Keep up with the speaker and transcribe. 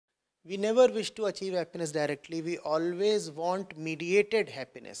We never wish to achieve happiness directly. We always want mediated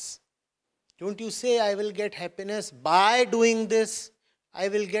happiness. Don't you say, I will get happiness by doing this. I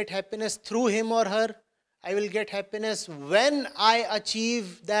will get happiness through him or her. I will get happiness when I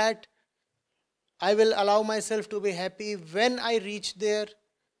achieve that. I will allow myself to be happy when I reach there.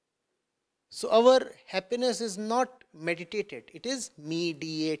 So our happiness is not meditated. It is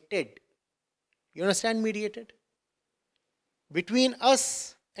mediated. You understand mediated? Between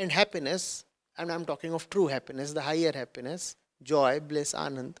us and happiness, and I'm talking of true happiness, the higher happiness, joy, bliss,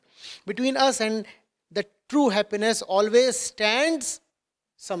 anand. Between us and the true happiness always stands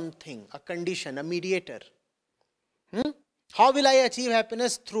something, a condition, a mediator. How will I achieve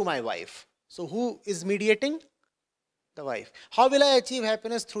happiness? Through my wife. So who is mediating? The wife. How will I achieve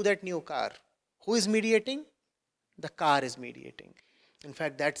happiness? Through that new car. Who is mediating? The car is mediating. In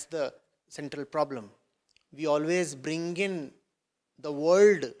fact, that's the central problem. We always bring in the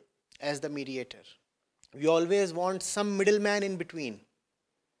world as the mediator. We always want some middleman in between.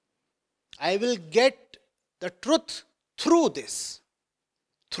 I will get the truth through this.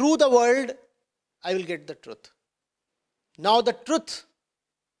 Through the world, I will get the truth. Now the truth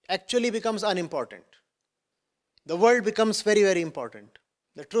actually becomes unimportant. The world becomes very, very important.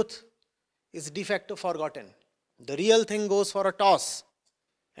 The truth is de facto forgotten. The real thing goes for a toss,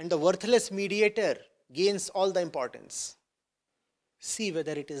 and the worthless mediator gains all the importance. See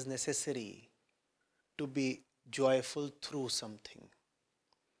whether it is necessary to be joyful through something.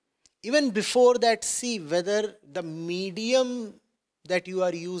 Even before that, see whether the medium that you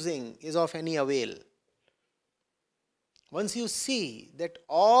are using is of any avail. Once you see that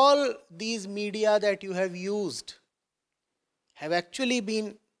all these media that you have used have actually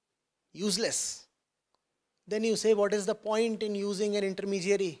been useless, then you say, what is the point in using an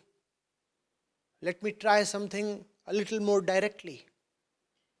intermediary? Let me try something a little more directly.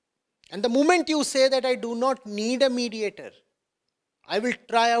 And the moment you say that I do not need a mediator, I will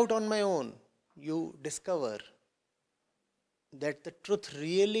try out on my own, you discover that the truth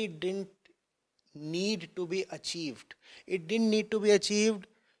really didn't need to be achieved. It didn't need to be achieved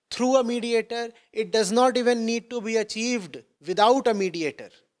through a mediator. It does not even need to be achieved without a mediator.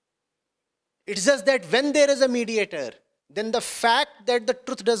 It's just that when there is a mediator, then the fact that the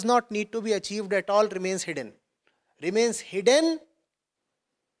truth does not need to be achieved at all remains hidden. Remains hidden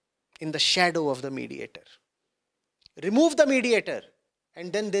in the shadow of the mediator. Remove the mediator,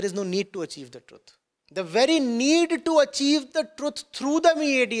 and then there is no need to achieve the truth. The very need to achieve the truth through the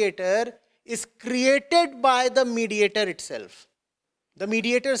mediator is created by the mediator itself. The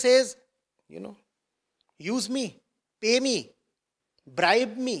mediator says, use me, pay me,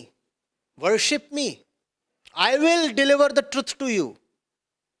 bribe me, worship me. I will deliver the truth to you.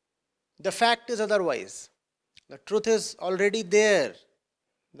 The fact is otherwise. The truth is already there.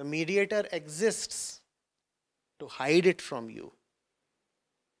 The mediator exists to hide it from you.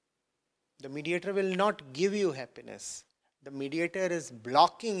 The mediator will not give you happiness. The mediator is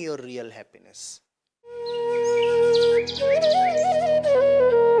blocking your real happiness.